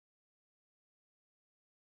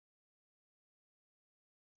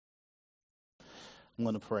I'm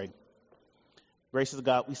going to pray. Gracious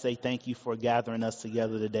God, we say thank you for gathering us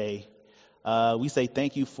together today. We say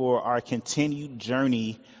thank you for our continued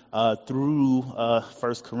journey through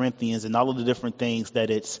 1 Corinthians and all of the different things that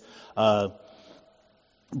it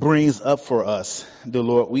brings up for us. Dear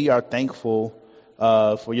Lord, we are thankful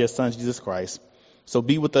for your Son, Jesus Christ. So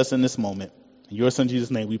be with us in this moment. In your Son,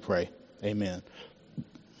 Jesus' name, we pray. Amen.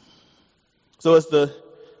 So as the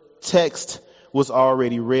text was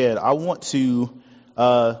already read, I want to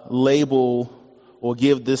label or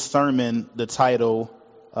give this sermon the title,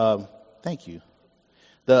 thank you,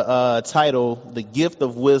 the title, The Gift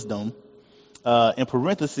of Wisdom, in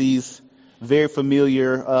parentheses, very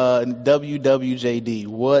familiar, WWJD,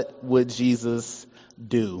 What Would Jesus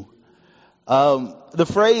Do? The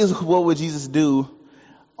phrase, what would Jesus do,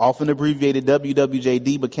 often abbreviated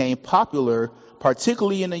WWJD, became popular,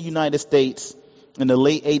 particularly in the United States in the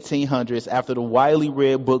late 1800s after the widely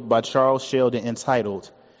read book by Charles Sheldon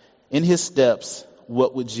entitled, In His Steps,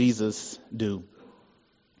 What Would Jesus Do?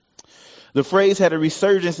 The phrase had a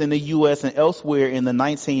resurgence in the U.S. and elsewhere in the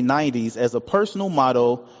 1990s as a personal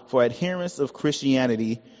motto for adherents of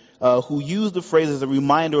Christianity who used the phrase as a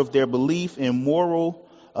reminder of their belief in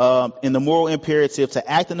the moral imperative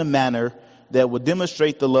to act in a manner that would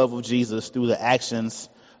demonstrate the love of Jesus through the actions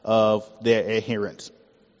of their adherents.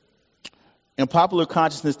 In popular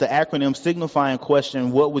consciousness, the acronym signifying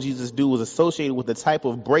question, what would Jesus do, was associated with the type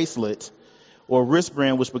of bracelet or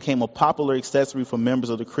wristband which became a popular accessory for members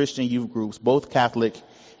of the Christian youth groups, both Catholic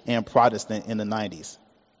and Protestant, in the 90s.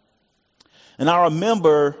 And I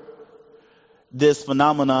remember this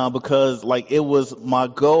phenomenon because it was my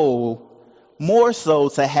goal more so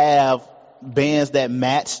to have bands that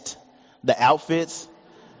matched the outfits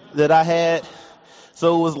that I had.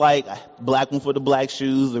 So it was black one for the black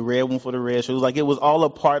shoes, the red one for the red shoes. It was all a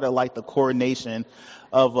part of the coordination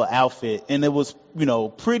of an outfit. And it was,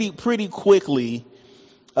 pretty quickly,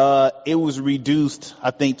 it was reduced, I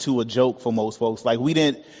think, to a joke for most folks. We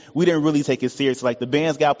didn't really take it serious. The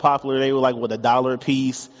bands got popular. They were with $1 a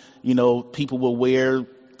piece. People would wear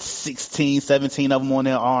 16, 17 of them on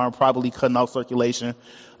their arm, probably cutting off circulation.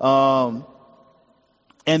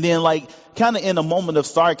 And then kind of in a moment of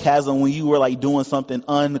sarcasm, when you were doing something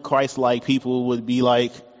un-Christ-like, people would be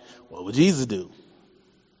like, what would Jesus do?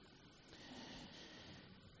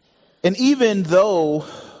 And even though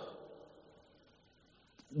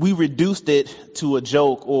we reduced it to a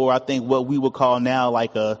joke, or I think what we would call now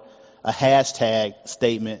a hashtag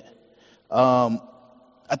statement, I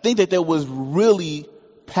think that there was really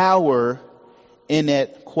power in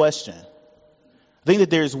that question. I think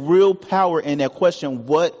that there's real power in that question,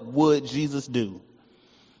 what would Jesus do?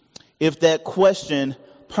 If that question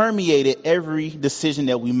permeated every decision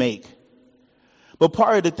that we make. But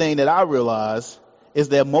part of the thing that I realize is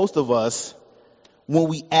that most of us, when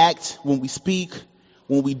we act, when we speak,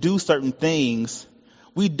 when we do certain things,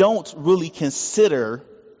 we don't really consider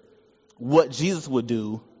what Jesus would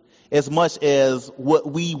do as much as what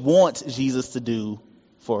we want Jesus to do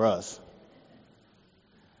for us.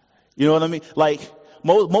 You know what I mean?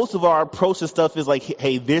 Most of our approach to stuff is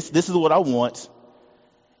hey, this is what I want.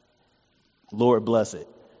 Lord bless it.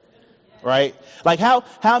 Right?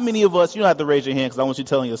 How many of us, you don't have to raise your hand because I want you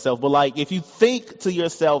telling yourself, but if you think to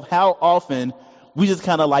yourself, how often we just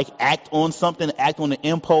kind of act on something, act on an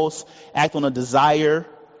impulse, act on a desire,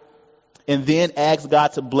 and then ask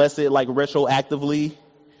God to bless it retroactively,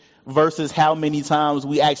 versus how many times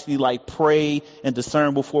we actually pray and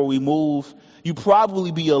discern before we move. You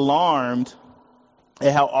probably be alarmed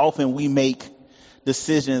at how often we make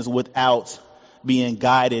decisions without being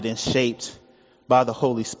guided and shaped by the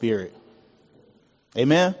Holy Spirit.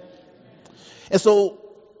 Amen? And so,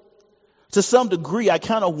 to some degree, I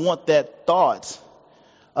kind of want that thought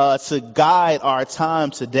to guide our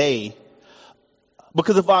time today.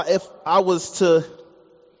 Because if I was to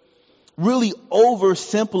really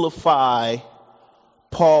oversimplify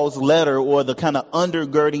Paul's letter, or the kind of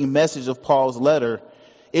undergirding message of Paul's letter,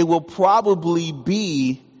 it will probably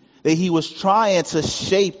be that he was trying to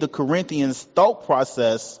shape the Corinthians' thought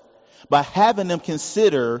process by having them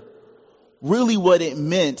consider really what it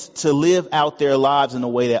meant to live out their lives in a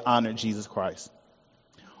way that honored Jesus Christ.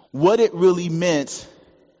 What it really meant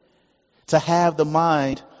to have the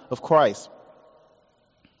mind of Christ.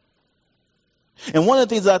 And one of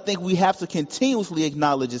the things that I think we have to continuously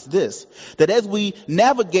acknowledge is this, that as we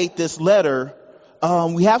navigate this letter,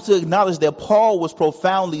 we have to acknowledge that Paul was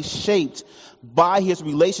profoundly shaped by his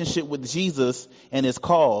relationship with Jesus and his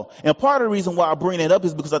call. And part of the reason why I bring it up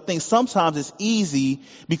is because I think sometimes it's easy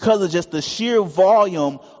because of just the sheer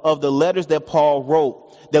volume of the letters that Paul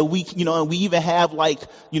wrote that we, and we even have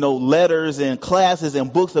letters and classes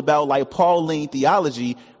and books about like Pauline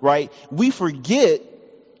theology, right? We forget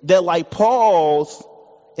that like Paul's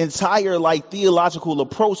entire theological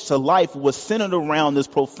approach to life was centered around this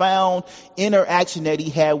profound interaction that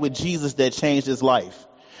he had with Jesus that changed his life.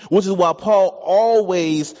 Which is why Paul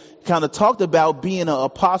always kind of talked about being an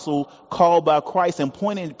apostle called by Christ and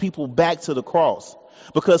pointing people back to the cross.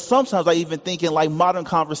 Because sometimes I even think in modern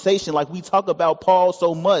conversation, we talk about Paul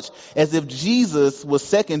so much as if Jesus was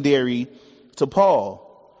secondary to Paul.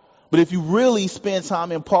 But if you really spend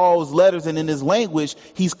time in Paul's letters and in his language,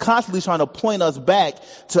 he's constantly trying to point us back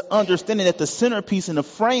to understanding that the centerpiece and the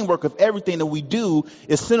framework of everything that we do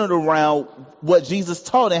is centered around what Jesus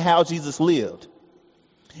taught and how Jesus lived.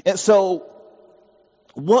 And so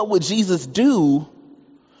what would Jesus do,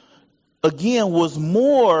 again, was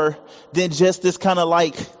more than just this kind of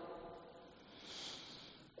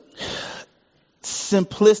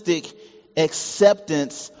simplistic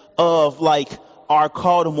acceptance of our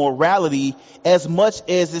call to morality, as much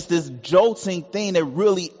as it's this jolting thing that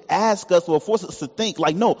really asks us or forces us to think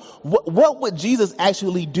what would Jesus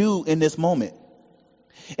actually do in this moment?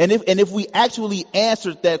 And if we actually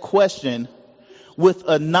answered that question with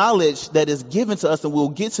a knowledge that is given to us, and we'll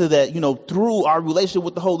get to that, through our relationship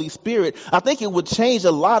with the Holy Spirit, I think it would change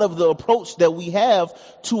a lot of the approach that we have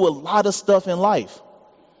to a lot of stuff in life.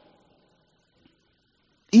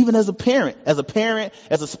 Even as a parent, as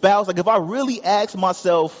a spouse, if I really ask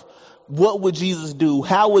myself, what would Jesus do?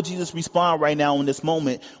 How would Jesus respond right now in this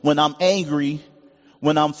moment when I'm angry,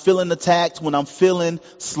 when I'm feeling attacked, when I'm feeling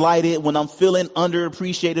slighted, when I'm feeling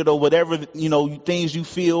underappreciated or whatever, things you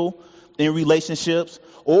feel in relationships,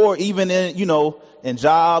 or even in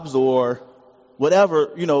jobs or whatever,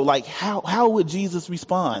 how would Jesus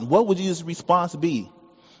respond? What would Jesus' response be?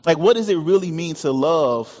 What does it really mean to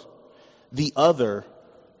love the other,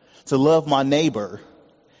 to love my neighbor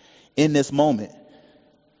in this moment?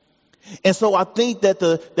 And so I think that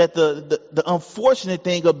the unfortunate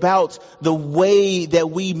thing about the way that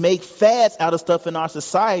we make fads out of stuff in our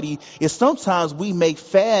society is sometimes we make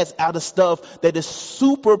fads out of stuff that is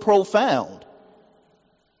super profound.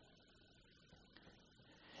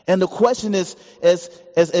 And the question is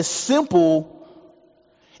as simple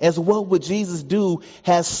as what would Jesus do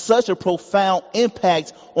has such a profound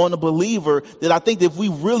impact on the believer that I think that if we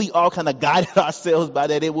really all kind of guided ourselves by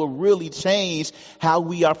that, it will really change how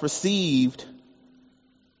we are perceived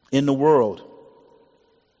in the world.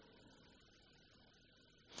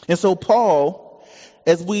 And so Paul,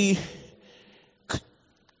 as we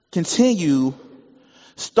continue,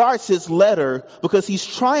 starts his letter because he's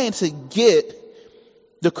trying to get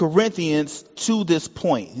the Corinthians to this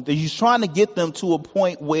point. He's trying to get them to a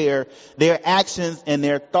point where their actions and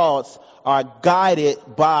their thoughts are guided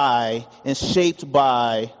by and shaped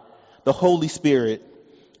by the Holy Spirit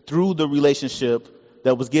through the relationship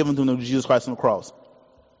that was given to them to Jesus Christ on the cross.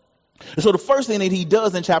 And so the first thing that he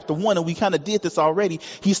does in chapter 1, and we kind of did this already,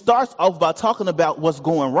 he starts off by talking about what's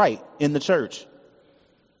going right in the church.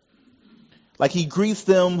 He greets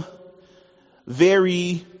them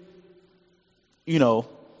very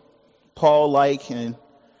Paul-like and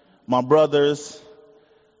my brothers,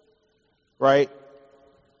 right?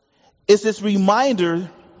 It's this reminder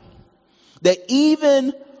that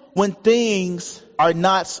even when things are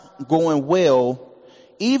not going well,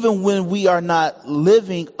 even when we are not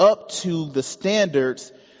living up to the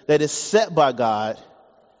standards that is set by God,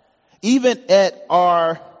 even at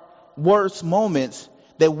our worst moments,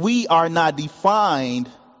 that we are not defined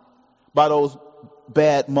by those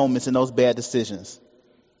bad moments and those bad decisions.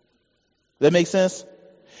 That makes sense?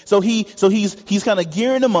 So he's kind of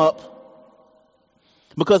gearing them up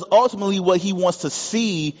because ultimately what he wants to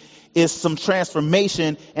see is some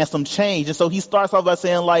transformation and some change. And so he starts off by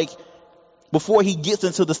saying before he gets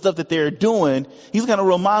into the stuff that they're doing, he's kind of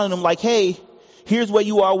reminding them hey, here's where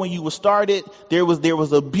you are when you were started. There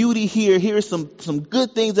was a beauty here. Here's some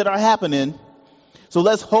good things that are happening. So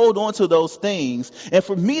let's hold on to those things. And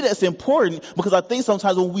for me, that's important because I think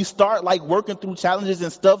sometimes when we start working through challenges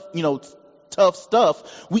and stuff, tough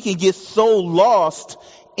stuff, we can get so lost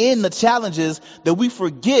in the challenges that we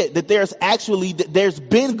forget that there's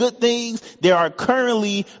been good things, there are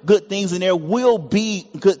currently good things, and there will be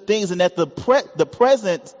good things, and that the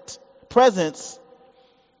presence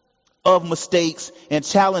of mistakes and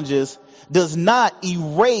challenges does not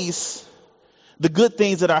erase the good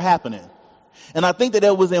things that are happening. And I think that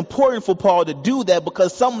it was important for Paul to do that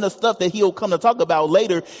because some of the stuff that he'll come to talk about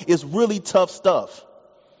later is really tough stuff.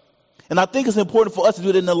 And I think it's important for us to do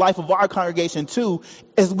it in the life of our congregation too.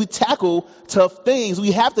 As we tackle tough things,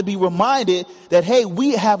 we have to be reminded that, hey,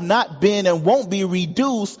 we have not been and won't be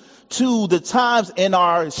reduced to the times in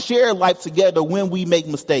our shared life together when we make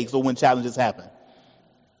mistakes or when challenges happen.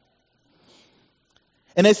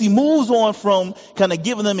 And as he moves on from kind of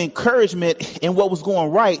giving them encouragement in what was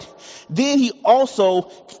going right, then he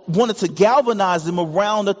also wanted to galvanize them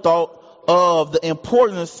around the thought of the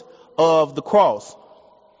importance of the cross.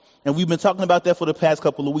 And we've been talking about that for the past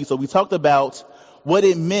couple of weeks. So we talked about what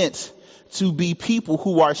it meant to be people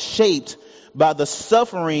who are shaped by the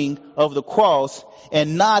suffering of the cross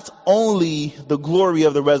and not only the glory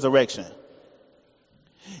of the resurrection.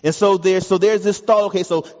 And so there's this thought, okay,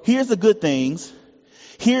 so here's the good things.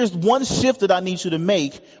 Here's one shift that I need you to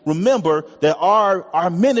make. Remember that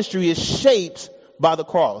our ministry is shaped by the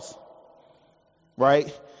cross,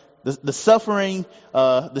 right? The suffering,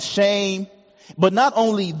 the shame. But not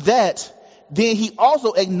only that, then he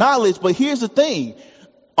also acknowledged, but here's the thing.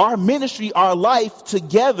 Our ministry, our life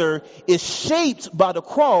together is shaped by the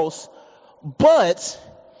cross, but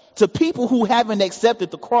to people who haven't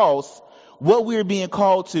accepted the cross, what we're being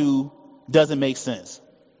called to doesn't make sense.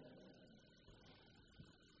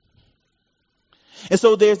 And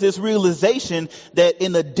so there's this realization that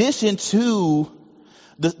in addition to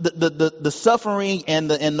the suffering and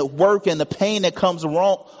the work and the pain that comes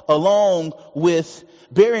along with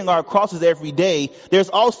bearing our crosses every day, there's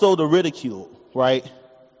also the ridicule, right?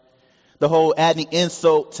 The whole adding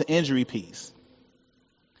insult to injury piece.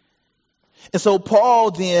 And so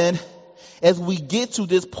Paul then, as we get to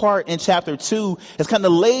this part in chapter 2, has kind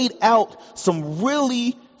of laid out some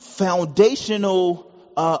really foundational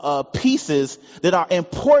pieces that are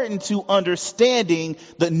important to understanding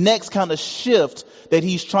the next kind of shift that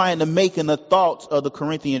he's trying to make in the thoughts of the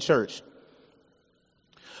Corinthian church.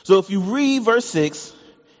 So if you read verse 6,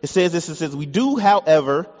 it says, we do,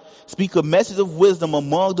 however, speak a message of wisdom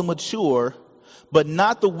among the mature, but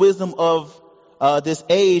not the wisdom of this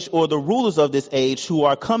age or the rulers of this age who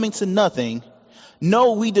are coming to nothing.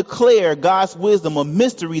 No, we declare God's wisdom a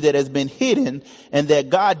mystery that has been hidden and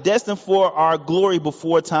that God destined for our glory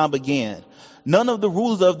before time began. None of the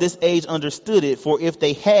rulers of this age understood it, for if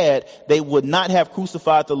they had, they would not have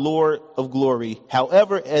crucified the Lord of glory.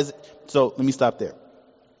 However, let me stop there.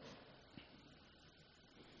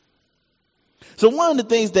 So one of the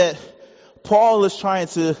things that Paul is trying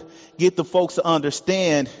to get the folks to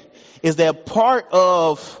understand is that part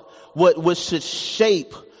of what should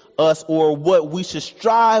shape us or what we should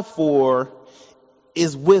strive for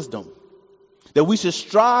is wisdom. That we should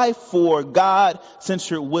strive for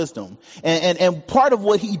God-centered wisdom. And part of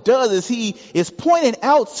what he does is he is pointing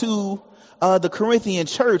out to the Corinthian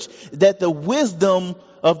church that the wisdom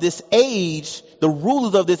of this age, the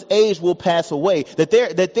rulers of this age will pass away. That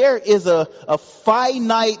there is a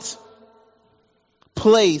finite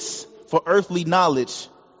place for earthly knowledge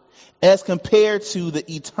as compared to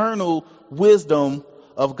the eternal wisdom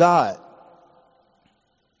of God.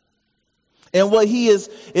 And what he is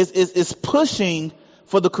pushing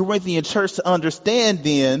for the Corinthian church to understand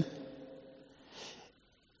then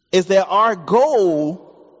is that our goal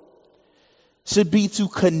should be to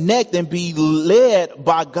connect and be led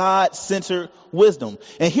by God-centered wisdom.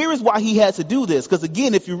 And here is why he had to do this. Because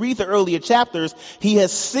again, if you read the earlier chapters, he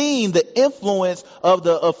has seen the influence of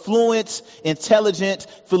the affluent, intelligent,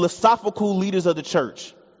 philosophical leaders of the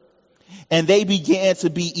church. And they began to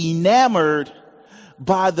be enamored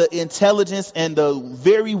by the intelligence and the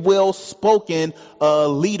very well-spoken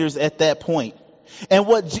leaders at that point. And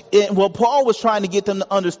what Paul was trying to get them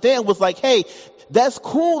to understand was like, hey, that's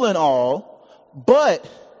cool and all, but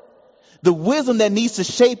the wisdom that needs to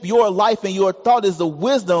shape your life and your thought is the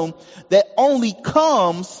wisdom that only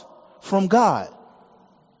comes from God.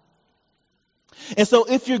 And so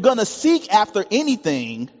if you're going to seek after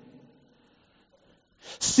anything,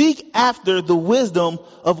 seek after the wisdom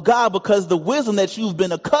of God, because the wisdom that you've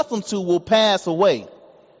been accustomed to will pass away.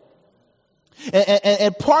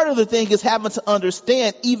 And part of the thing is having to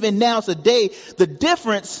understand, even now today, the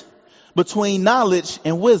difference between knowledge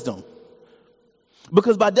and wisdom.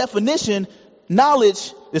 Because by definition,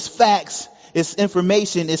 knowledge is facts, it's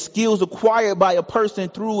information, it's skills acquired by a person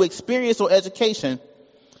through experience or education.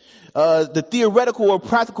 The theoretical or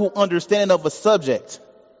practical understanding of a subject.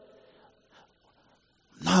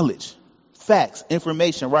 Knowledge, facts,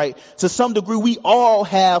 information, right? To some degree, we all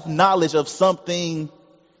have knowledge of something,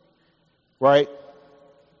 right?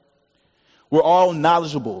 We're all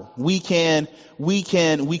knowledgeable. We can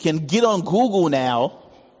get on Google now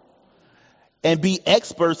and be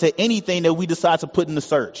experts at anything that we decide to put in the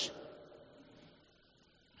search.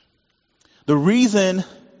 The reason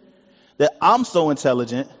that I'm so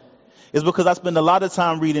intelligent is because I spend a lot of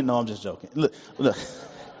time reading. No, I'm just joking. Look.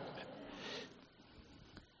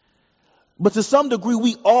 But to some degree,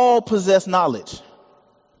 we all possess knowledge.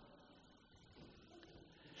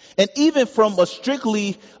 And even from a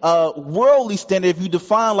strictly worldly standard, if you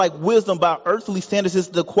define like wisdom by earthly standards, it's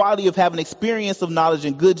the quality of having experience of knowledge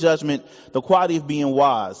and good judgment, the quality of being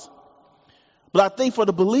wise. But I think for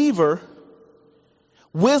the believer,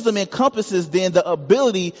 wisdom encompasses then the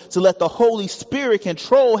ability to let the Holy Spirit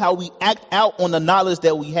control how we act out on the knowledge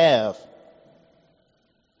that we have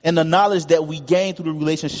and the knowledge that we gain through the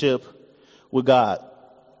relationship with God.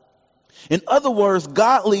 In other words,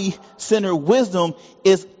 godly centered wisdom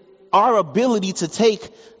is our ability to take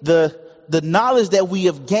the knowledge that we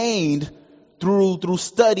have gained through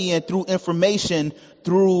study and through information,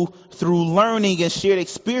 through learning and shared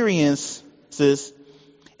experiences,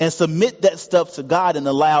 and submit that stuff to God and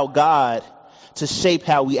allow God to shape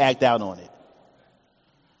how we act out on it.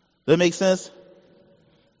 Does that make sense?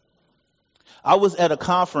 I was at a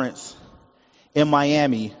conference in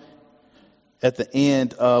Miami at the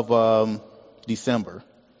end of December.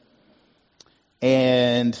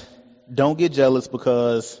 And don't get jealous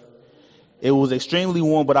because it was extremely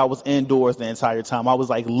warm, but I was indoors the entire time. I was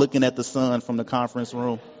like looking at the sun from the conference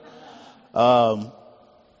room. And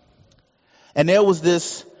there was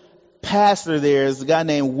this pastor there, is a guy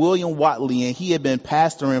named William Watley, and he had been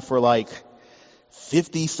pastoring for like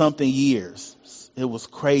 50 something years. It was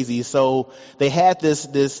crazy. So they had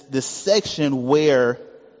this section where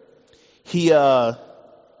he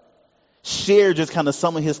shared just kind of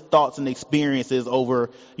some of his thoughts and experiences over,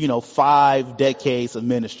 5 decades of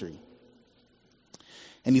ministry.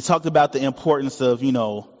 And he talked about the importance of,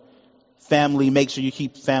 family, make sure you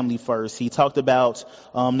keep family first. He talked about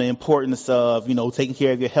the importance of, taking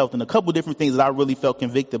care of your health and a couple different things that I really felt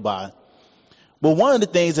convicted by. But one of the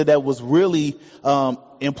things that was really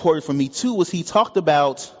important for me too was he talked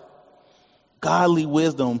about godly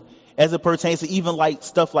wisdom as it pertains to even like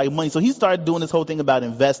stuff like money. So he started doing this whole thing about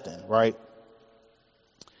investing, right?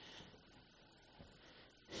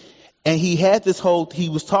 And he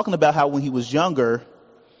was talking about how when he was younger,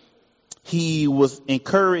 he was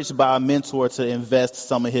encouraged by a mentor to invest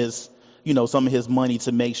some of his money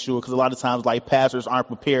to make sure, because a lot of times like pastors aren't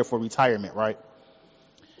prepared for retirement, right?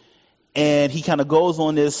 And he kind of goes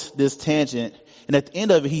on this tangent, and at the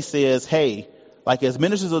end of it, he says, hey, like as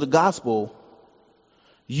ministers of the gospel,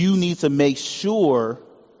 you need to make sure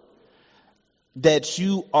that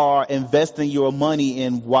you are investing your money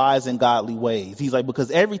in wise and godly ways. He's like,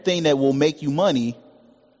 because everything that will make you money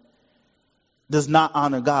does not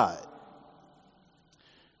honor God.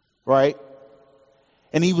 Right?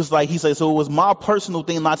 And he said, so it was my personal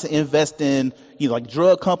thing not to invest in, like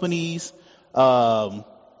drug companies, guns,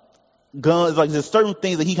 like there's certain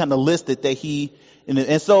things that he kind of listed that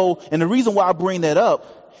and the reason why I bring that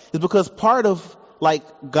up is because part of like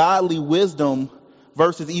godly wisdom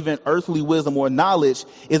versus even earthly wisdom or knowledge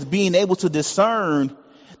is being able to discern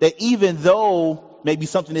that even though maybe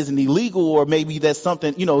something isn't illegal or maybe that's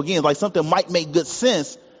something, again, like something might make good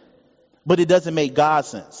sense, but it doesn't make God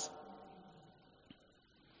sense.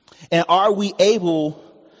 And are we able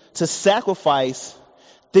to sacrifice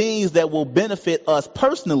things that will benefit us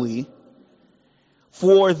personally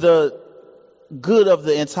for the good of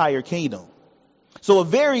the entire kingdom? So a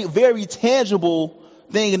very, very tangible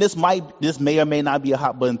thing, and this may or may not be a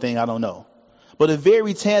hot button thing, I don't know. But a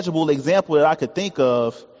very tangible example that I could think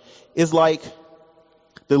of is like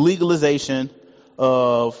the legalization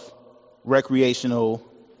of recreational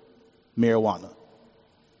marijuana.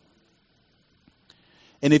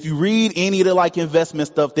 And if you read any of the like investment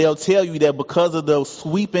stuff, they'll tell you that because of the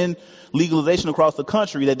sweeping legalization across the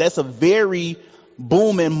country, that's a very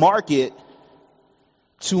booming market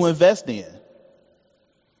to invest in.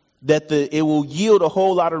 That it will yield a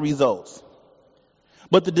whole lot of results.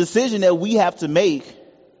 But the decision that we have to make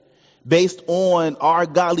based on our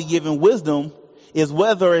godly given wisdom is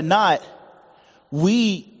whether or not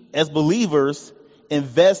we as believers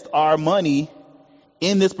invest our money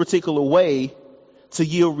in this particular way to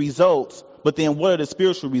yield results, but then what are the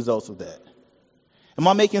spiritual results of that? Am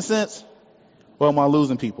I making sense? Or am I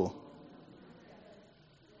losing people?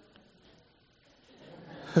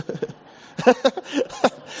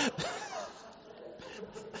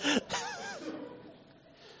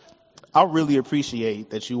 I really appreciate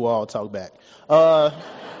that you all talk back.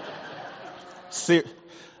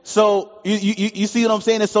 So you see what I'm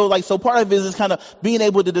saying? And so part of it is kind of being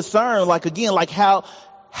able to discern, like again, like how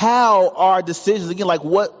how our decisions, again, like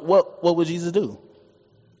what would Jesus do?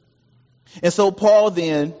 And so Paul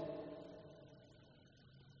then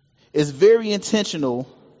is very intentional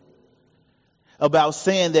about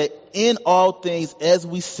saying that in all things, as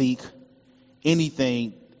we seek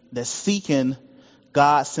anything, that seeking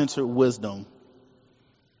God-centered wisdom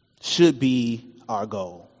should be our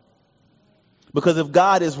goal. Because if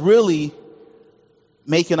God is really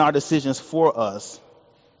making our decisions for us,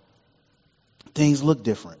 things look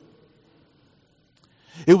different.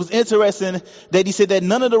 It was interesting that he said that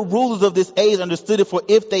none of the rulers of this age understood it, for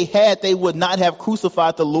if they had, they would not have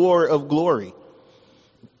crucified the Lord of glory.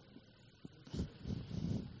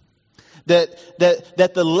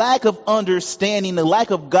 That the lack of understanding, the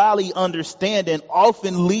lack of godly understanding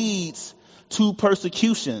often leads to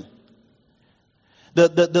persecution.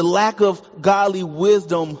 The lack of godly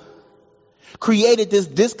wisdom created this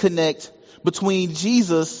disconnect between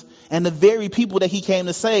Jesus and the very people that he came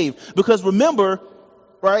to save. Because remember,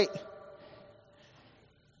 right,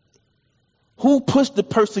 who pushed the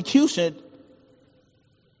persecution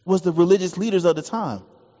was the religious leaders of the time.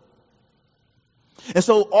 And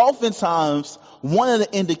so oftentimes, one of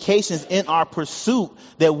the indications in our pursuit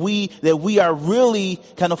that we are really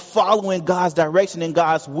kind of following God's direction and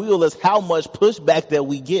God's will is how much pushback that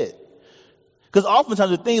we get. Because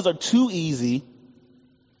oftentimes if things are too easy,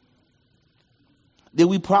 then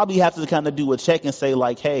we probably have to kind of do a check and say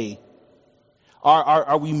like, hey,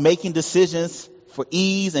 are we making decisions for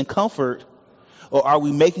ease and comfort, or are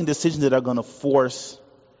we making decisions that are going to force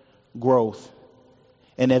growth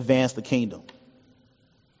and advance the kingdom?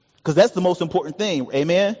 Because that's the most important thing.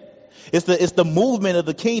 Amen. It's the movement of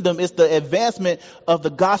the kingdom. It's the advancement of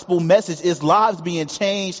the gospel message. It's lives being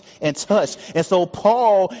changed and touched. And so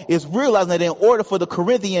Paul is realizing that in order for the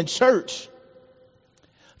Corinthian church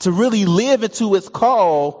to really live into its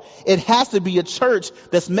call, it has to be a church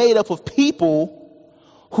that's made up of people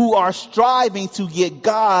who are striving to get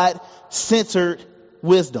God-centered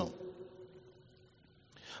wisdom.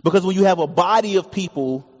 Because when you have a body of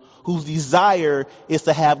people whose desire is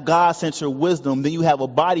to have God-centered wisdom, then you have a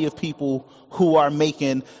body of people who are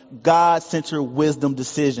making God-centered wisdom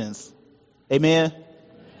decisions. Amen?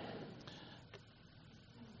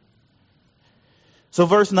 So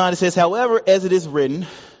verse 9, it says, however, as it is written,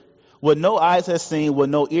 what no eyes has seen, what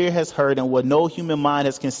no ear has heard, and what no human mind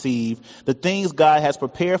has conceived, the things God has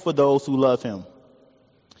prepared for those who love him.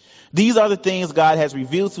 These are the things God has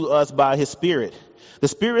revealed to us by his Spirit. The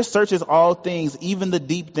Spirit searches all things, even the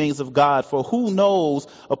deep things of God. For who knows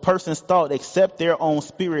a person's thought except their own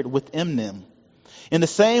spirit within them? In the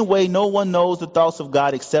same way, no one knows the thoughts of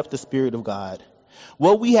God except the Spirit of God.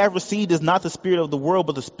 What we have received is not the spirit of the world,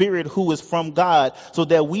 but the Spirit who is from God, so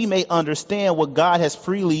that we may understand what God has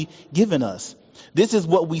freely given us. This is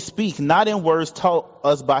what we speak, not in words taught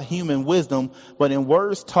us by human wisdom, but in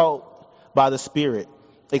words taught by the Spirit,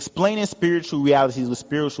 explaining spiritual realities with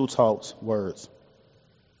spiritual taught words.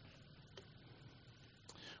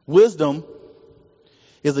 Wisdom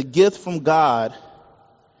is a gift from God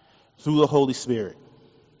through the Holy Spirit.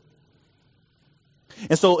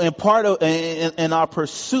 And so in our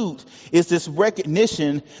pursuit is this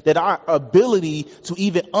recognition that our ability to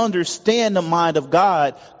even understand the mind of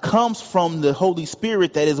God comes from the Holy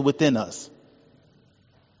Spirit that is within us.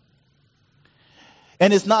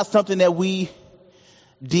 And it's not something that we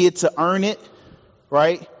did to earn it,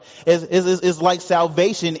 right? It's like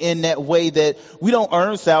salvation in that way that we don't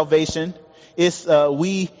earn salvation. It's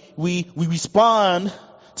we respond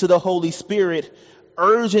to the Holy Spirit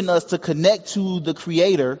urging us to connect to the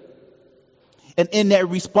Creator. And in that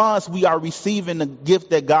response, we are receiving the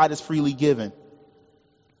gift that God has freely given.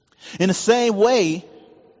 In the same way,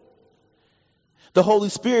 the Holy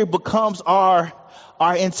Spirit becomes our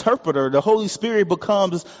interpreter. The Holy Spirit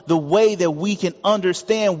becomes the way that we can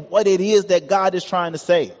understand what it is that God is trying to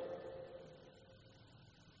say.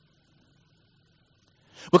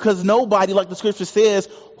 Because nobody, like the scripture says,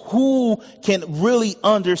 who can really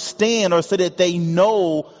understand or say that they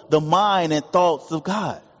know the mind and thoughts of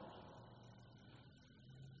God.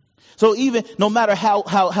 So even no matter how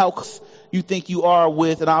you think you are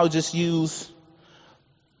with, and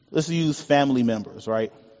let's use family members,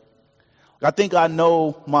 right? I think I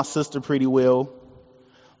know my sister pretty well.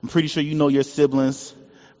 I'm pretty sure you know your siblings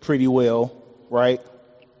pretty well, right?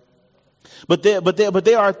 But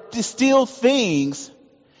there are still things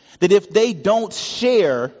that if they don't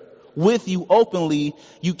share with you openly,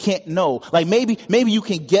 you can't know. Like maybe you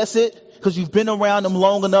can guess it because you've been around them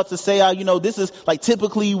long enough to say, this is like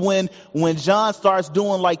typically when John starts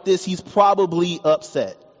doing like this, he's probably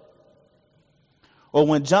upset. Or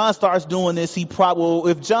when John starts doing this,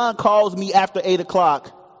 if John calls me after 8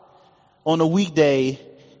 o'clock, on a weekday,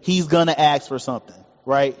 he's going to ask for something,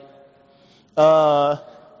 right?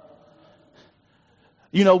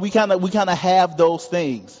 We kind of have those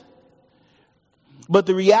things. But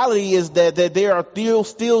the reality is that there are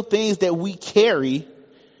still things that we carry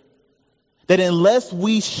that unless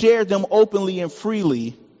we share them openly and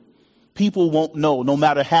freely, people won't know, no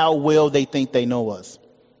matter how well they think they know us.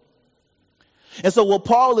 And so what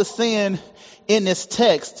Paul is saying in this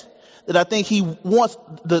text that I think he wants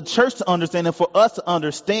the church to understand and for us to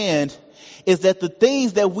understand is that the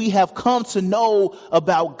things that we have come to know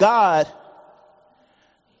about God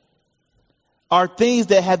are things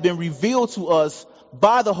that have been revealed to us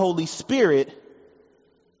by the Holy Spirit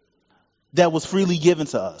that was freely given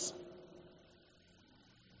to us.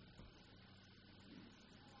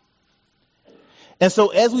 And so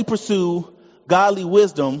as we pursue godly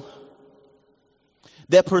wisdom,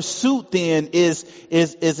 that pursuit then is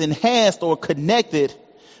enhanced or connected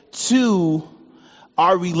to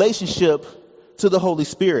our relationship to the Holy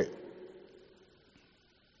Spirit.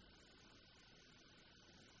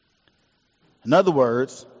 In other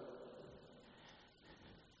words,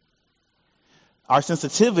 our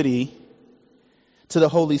sensitivity to the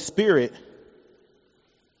Holy Spirit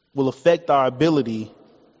will affect our ability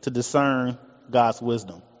to discern God's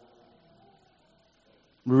wisdom.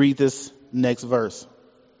 Read this next verse.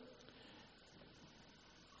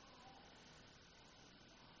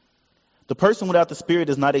 The person without the Spirit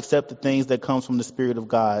does not accept the things that come from the Spirit of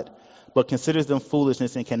God, but considers them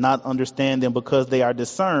foolishness and cannot understand them because they are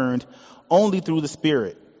discerned only through the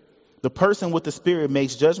Spirit. The person with the Spirit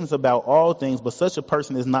makes judgments about all things, but such a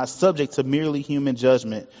person is not subject to merely human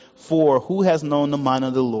judgment. For who has known the mind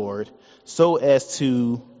of the Lord so as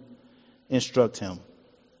to instruct him?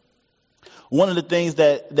 One of the things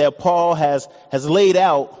that Paul has laid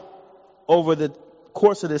out over the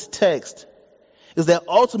course of this text is that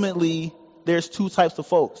ultimately there's two types of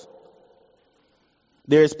folks.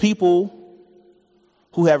 There's people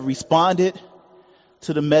who have responded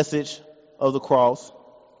to the message of the cross,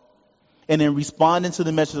 and in responding to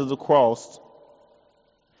the message of the cross,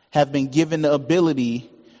 have been given the ability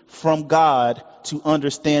from God to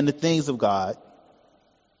understand the things of God.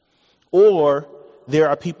 Or there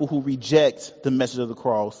are people who reject the message of the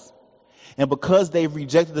cross, and because they've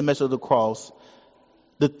rejected the message of the cross,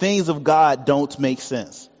 the things of God don't make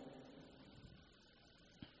sense.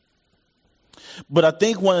 But I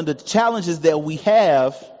think one of the challenges that we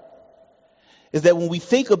have is that when we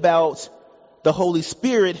think about the Holy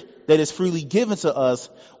Spirit that is freely given to us,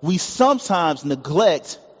 we sometimes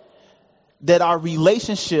neglect that our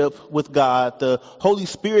relationship with God, the Holy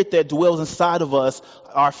Spirit that dwells inside of us,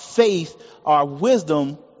 our faith, our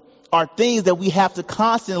wisdom, are things that we have to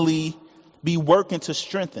constantly be working to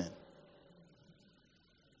strengthen.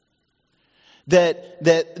 That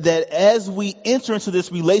as we enter into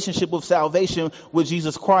this relationship of salvation with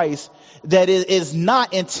Jesus Christ, that it is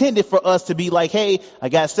not intended for us to be like, hey, I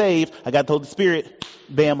got saved, I got the Holy Spirit,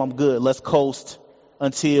 bam, I'm good. Let's coast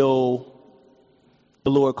until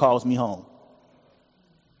the Lord calls me home.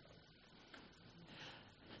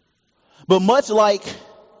 But much like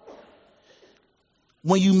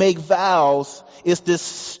when you make vows, it's this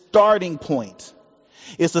starting point.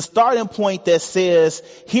 It's a starting point that says,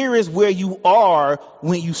 here is where you are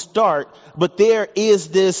when you start, but there is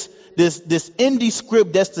this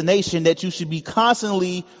indescript destination that you should be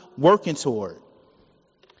constantly working toward.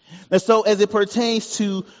 And so as it pertains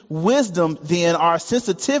to wisdom, then our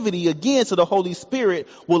sensitivity again to the Holy Spirit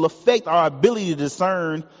will affect our ability to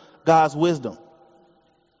discern God's wisdom.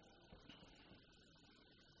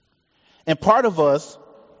 And part of us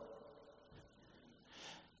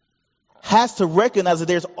has to recognize that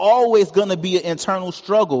there's always going to be an internal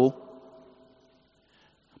struggle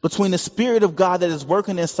between the Spirit of God that is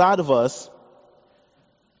working inside of us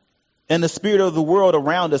and the spirit of the world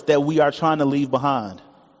around us that we are trying to leave behind.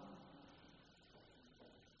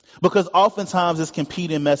 Because oftentimes it's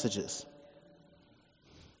competing messages.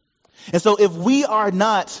 And so if we are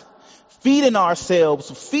not feeding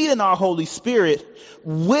ourselves, feeding our Holy Spirit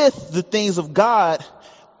with the things of God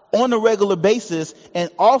on a regular basis,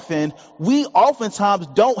 and we oftentimes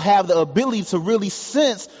don't have the ability to really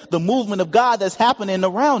sense the movement of God that's happening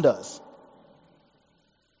around us.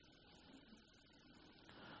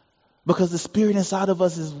 Because the spirit inside of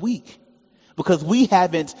us is weak. Because we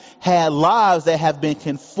haven't had lives that have been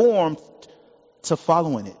conformed to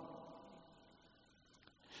following it.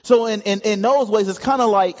 So in those ways, it's kind of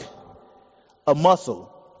like a muscle.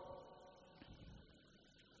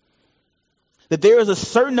 That there is a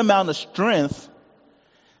certain amount of strength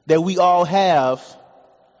that we all have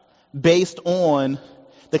based on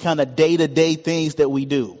the kind of day-to-day things that we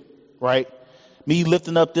do. right? Me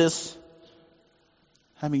lifting up this,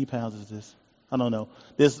 how many pounds is this? I don't know.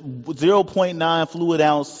 This 0.9 fluid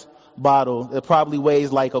ounce bottle that probably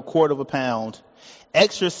weighs like a quarter of a pound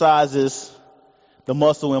exercises the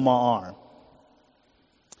muscle in my arm.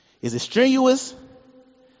 Is it strenuous?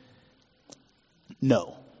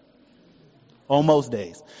 No. On most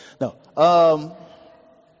days. No.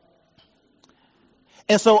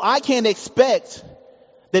 And so I can't expect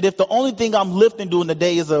that if the only thing I'm lifting during the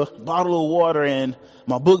day is a bottle of water and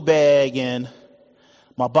my book bag and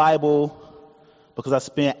my Bible, because I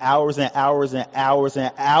spend hours and hours and hours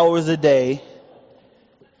and hours a day,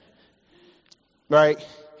 right,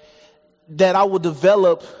 that I will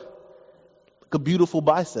develop a beautiful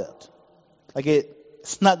bicep. Like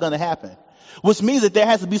it's not going to happen. Which means that there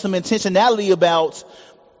has to be some intentionality about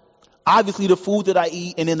obviously the food that I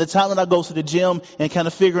eat, and then the time that I go to the gym and kind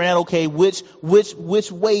of figuring out, okay, which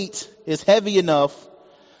weight is heavy enough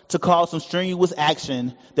to cause some strenuous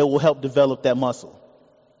action that will help develop that muscle.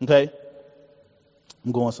 Okay?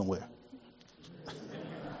 I'm going somewhere.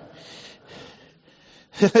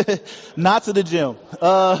 Not to the gym.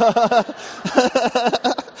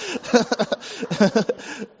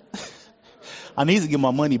 I need to get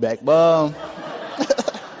my money back.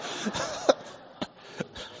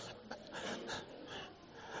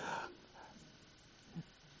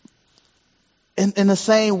 In the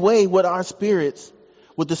same way with our spirits,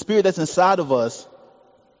 with the spirit that's inside of us,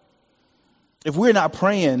 if we're not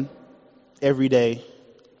praying every day,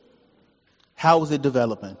 how is it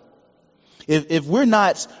developing? If we're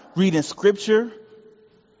not reading scripture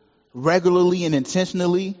regularly and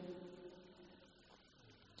intentionally,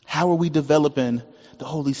 how are we developing the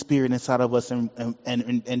Holy Spirit inside of us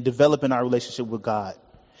and developing our relationship with God?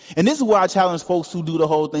 And this is where I challenge folks who do the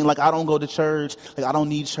whole thing, like, I don't go to church, like, I don't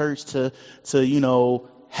need church to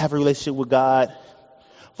have a relationship with God.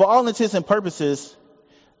 For all intents and purposes,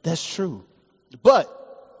 that's true. But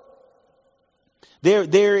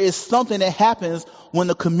there is something that happens when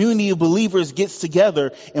the community of believers gets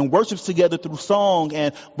together and worships together through song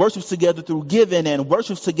and worships together through giving and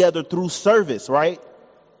worships together through service, right?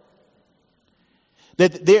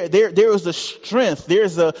 That there is a strength,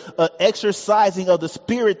 there's a exercising of the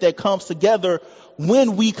Spirit that comes together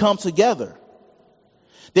when we come together.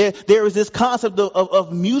 There is this concept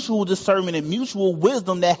of mutual discernment and mutual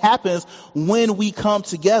wisdom that happens when we come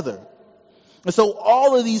together. And so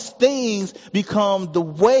all of these things become the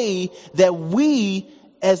way that we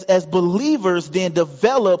as believers then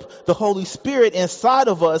develop the Holy Spirit inside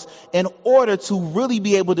of us in order to really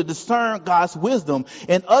be able to discern God's wisdom.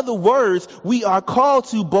 In other words, we are called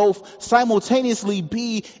to both simultaneously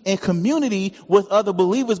be in community with other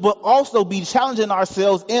believers, but also be challenging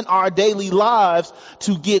ourselves in our daily lives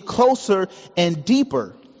to get closer and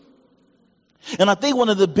deeper. And I think one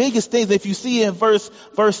of the biggest things, if you see in verse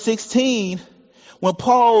 16, when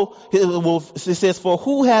Paul, it says, for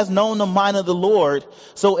who has known the mind of the Lord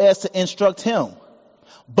so as to instruct him?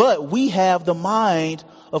 But we have the mind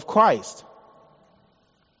of Christ.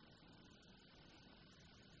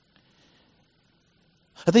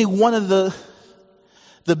 I think one of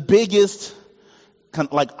the biggest, kind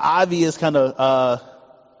of like obvious kind of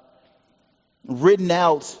written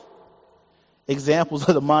out examples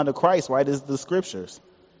of the mind of Christ, right, is the scriptures.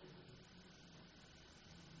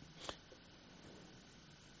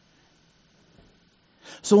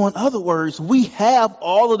 So in other words, we have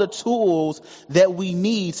all of the tools that we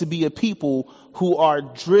need to be a people who are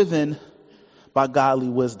driven by godly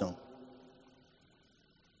wisdom.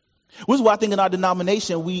 Which is why I think in our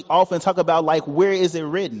denomination, we often talk about, like, where is it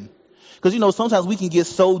written? Because, sometimes we can get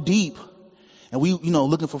so deep and we,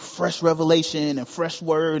 looking for fresh revelation and fresh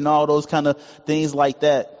word and all those kind of things like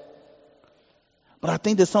that. But I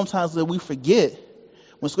think that sometimes that we forget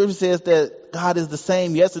when scripture says that God is the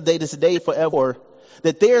same yesterday, today, forever,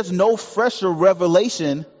 that there's no fresher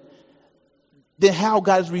revelation than how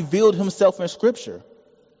God has revealed himself in scripture.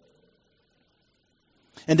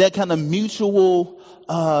 And that kind of mutual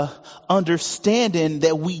understanding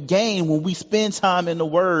that we gain when we spend time in the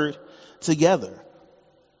Word together.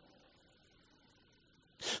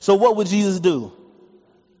 So what would Jesus do?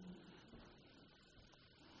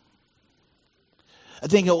 I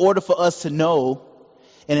think in order for us to know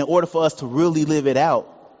and in order for us to really live it out,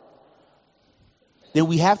 then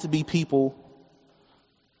we have to be people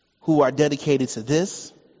who are dedicated to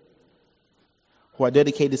this, who are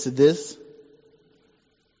dedicated to this,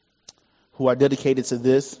 who are dedicated to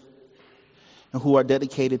this, and who are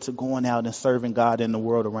dedicated to going out and serving God in the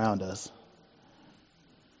world around us.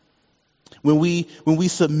 When we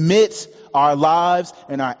submit our lives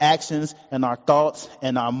and our actions and our thoughts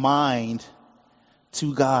and our mind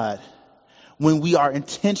to God, when we are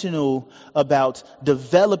intentional about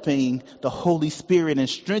developing the Holy Spirit and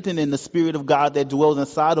strengthening the Spirit of God that dwells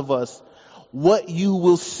inside of us, what you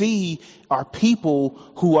will see are people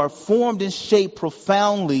who are formed and shaped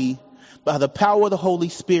profoundly by the power of the Holy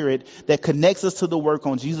Spirit that connects us to the work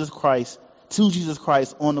on Jesus Christ, to Jesus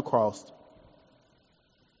Christ on the cross.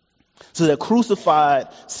 So that crucified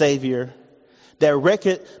Savior, that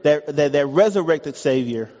resurrected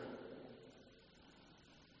Savior,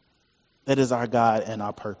 that is our God and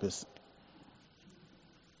our purpose.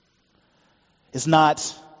 It's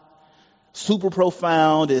not super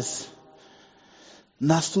profound, it's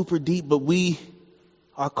not super deep, but we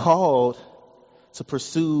are called to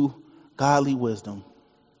pursue godly wisdom.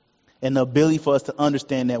 And the ability for us to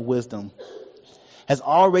understand that wisdom has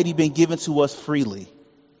already been given to us freely.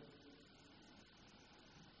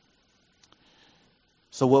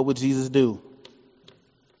 So what would Jesus do?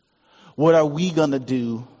 What are we going to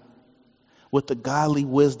do with the godly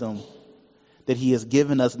wisdom that he has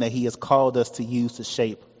given us and that he has called us to use to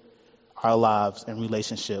shape our lives and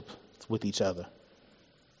relationship with each other?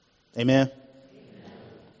 Amen.